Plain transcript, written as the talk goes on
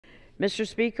Mr.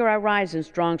 Speaker, I rise in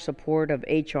strong support of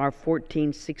H.R.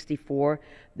 1464,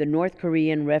 the North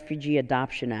Korean Refugee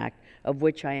Adoption Act, of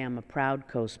which I am a proud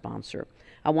co-sponsor.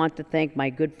 I want to thank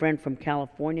my good friend from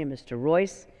California, Mr.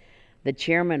 Royce, the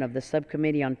chairman of the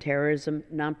Subcommittee on Terrorism,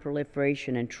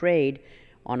 Nonproliferation, and Trade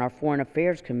on our Foreign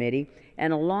Affairs Committee,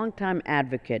 and a longtime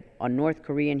advocate on North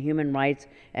Korean human rights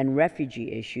and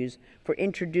refugee issues for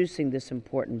introducing this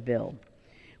important bill.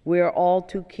 We are all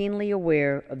too keenly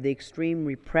aware of the extreme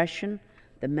repression,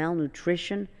 the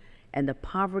malnutrition, and the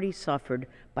poverty suffered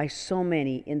by so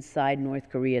many inside North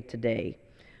Korea today.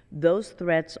 Those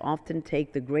threats often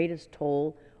take the greatest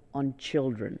toll on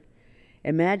children.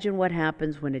 Imagine what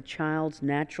happens when a child's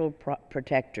natural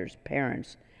protectors,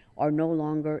 parents, are no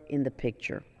longer in the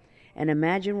picture. And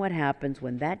imagine what happens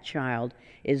when that child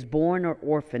is born or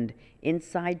orphaned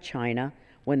inside China,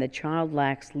 when the child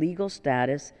lacks legal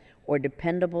status or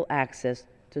dependable access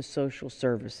to social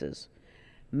services.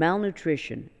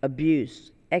 Malnutrition,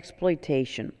 abuse,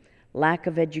 exploitation, lack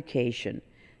of education,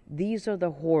 these are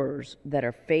the horrors that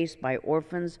are faced by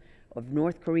orphans of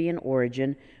North Korean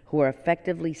origin who are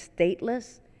effectively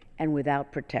stateless and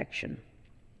without protection.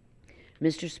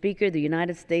 Mr. Speaker, the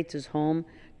United States is home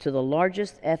to the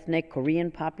largest ethnic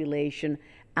Korean population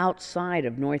outside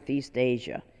of Northeast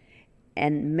Asia,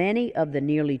 and many of the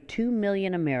nearly 2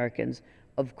 million Americans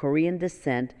of Korean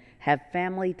descent have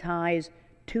family ties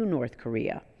to North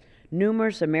Korea.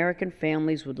 Numerous American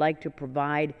families would like to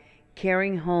provide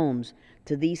caring homes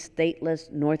to these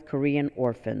stateless North Korean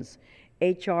orphans.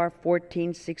 H.R.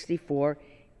 1464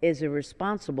 is a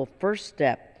responsible first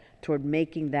step toward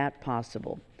making that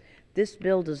possible. This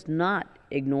bill does not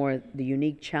ignore the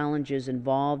unique challenges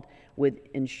involved with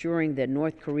ensuring that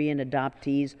North Korean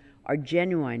adoptees are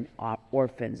genuine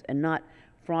orphans and not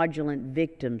fraudulent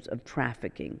victims of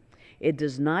trafficking. It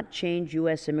does not change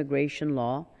U.S. immigration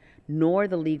law, nor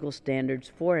the legal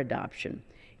standards for adoption.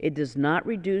 It does not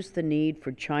reduce the need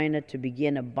for China to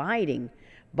begin abiding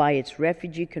by its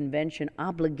Refugee Convention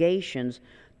obligations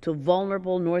to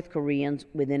vulnerable North Koreans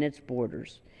within its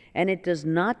borders. And it does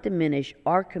not diminish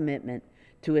our commitment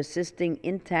to assisting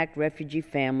intact refugee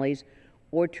families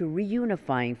or to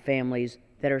reunifying families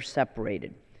that are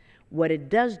separated. What it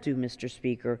does do, Mr.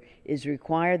 Speaker, is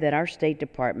require that our State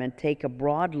Department take a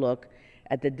broad look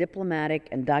at the diplomatic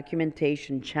and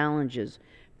documentation challenges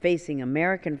facing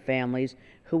American families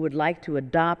who would like to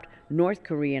adopt North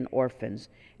Korean orphans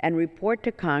and report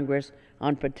to Congress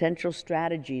on potential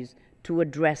strategies to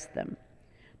address them.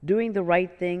 Doing the right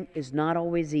thing is not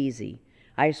always easy.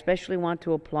 I especially want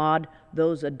to applaud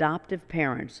those adoptive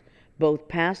parents, both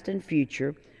past and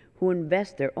future, who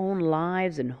invest their own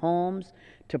lives and homes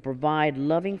to provide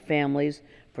loving families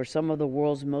for some of the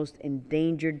world's most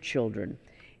endangered children.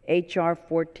 H.R.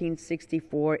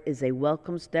 1464 is a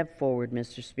welcome step forward,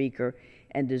 Mr. Speaker,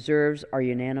 and deserves our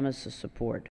unanimous support.